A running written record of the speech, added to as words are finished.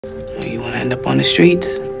You want to end up on the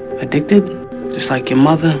streets, addicted, just like your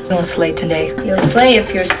mother? You'll slay today. You'll slay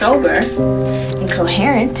if you're sober and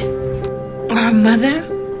coherent. Our mother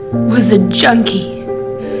was a junkie.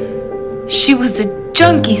 She was a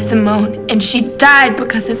junkie, Simone, and she died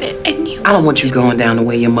because of it. And you... I don't want you going down the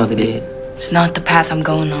way your mother did. It's not the path I'm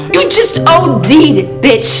going on. You just OD'd it,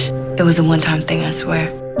 bitch. It was a one-time thing, I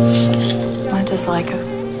swear. I just like her.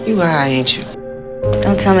 You high, ain't you?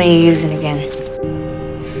 Don't tell me you're using again.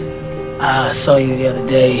 I saw you the other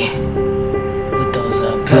day with those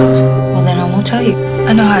pills. Well, then I won't tell you.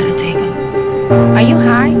 I know how to take them. Are you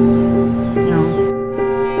high? No.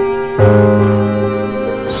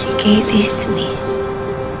 She gave these to me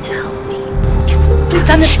to help me. We've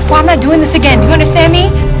done this before. I'm not doing this again. Do you understand me?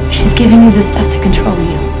 She's giving you this stuff to control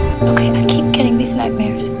you. Okay, I keep getting these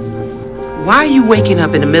nightmares. Why are you waking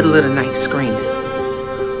up in the middle of the night screaming?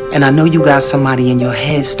 And I know you got somebody in your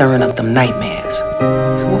head stirring up them nightmares.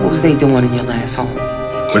 So what was they doing in your last home?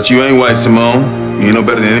 But you ain't white, Simone. You ain't no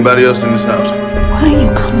better than anybody else in this house. Why don't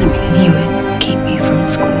you come to me and he would keep me from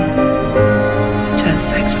school to have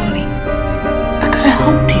sex with me? I could have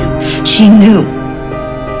helped you. She knew.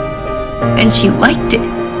 And she liked it.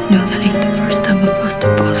 No, that ain't the first time a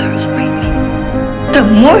foster father has raped me. The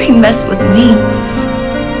more he messed with me,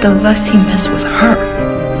 the less he messed with her.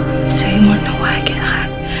 So you wanna know why I get high?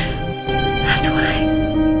 That's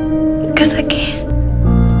why. Because I can't.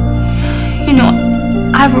 You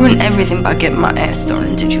know, I ruined everything by getting my ass thrown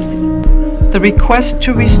into juvie. The request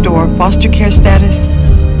to restore foster care status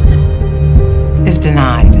is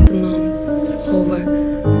denied. Mom, it's over.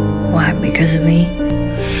 Why? Because of me?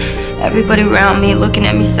 Everybody around me looking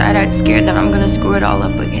at me side-eyed, scared that I'm gonna screw it all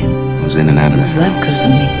up again. I was in and out of it. Left because of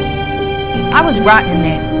me. I was rotten in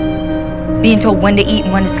there. Being told when to eat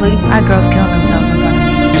and when to sleep. I had girls killing themselves in front of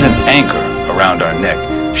me. She's an anchor around our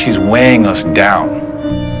neck. She's weighing us down.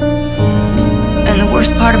 And the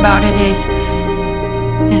worst part about it is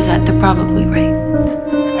that they're probably right.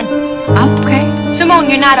 I'm okay. Simone,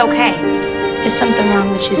 you're not okay. There's something wrong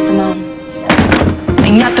with you, Simone.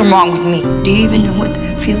 Ain't nothing wrong with me. Do you even know what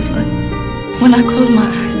that feels like? When I close my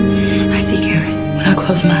eyes, I see Karen. When I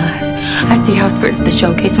close my eyes, I see how skirt at the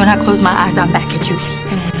showcase. When I close my eyes, I'm back at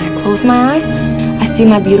Juvie. And when I close my eyes, I see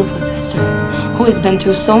my beautiful sister, who has been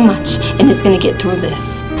through so much and is gonna get through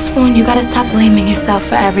this. Simone, you gotta stop blaming yourself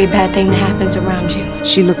for every bad thing that happens around you.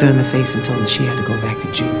 She looked her in the face and told her she had to go back to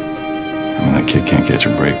Juvie. I mean, that kid can't catch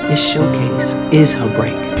a break. This showcase is her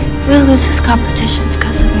break. We'll lose this competition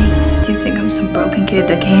because of me. Do you think I'm some broken kid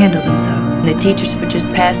that can handle himself? The teachers would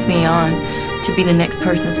just pass me on to be the next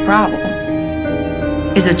person's problem.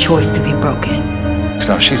 It's a choice to be broken.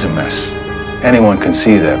 So she's a mess. Anyone can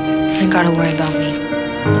see that. You ain't gotta worry about me.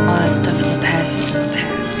 All that stuff in the past is in the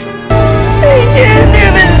past. I can't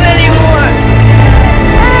do this anymore.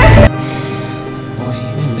 Boy,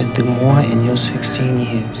 you've been through more in your 16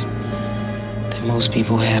 years than most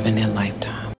people have in their lifetime.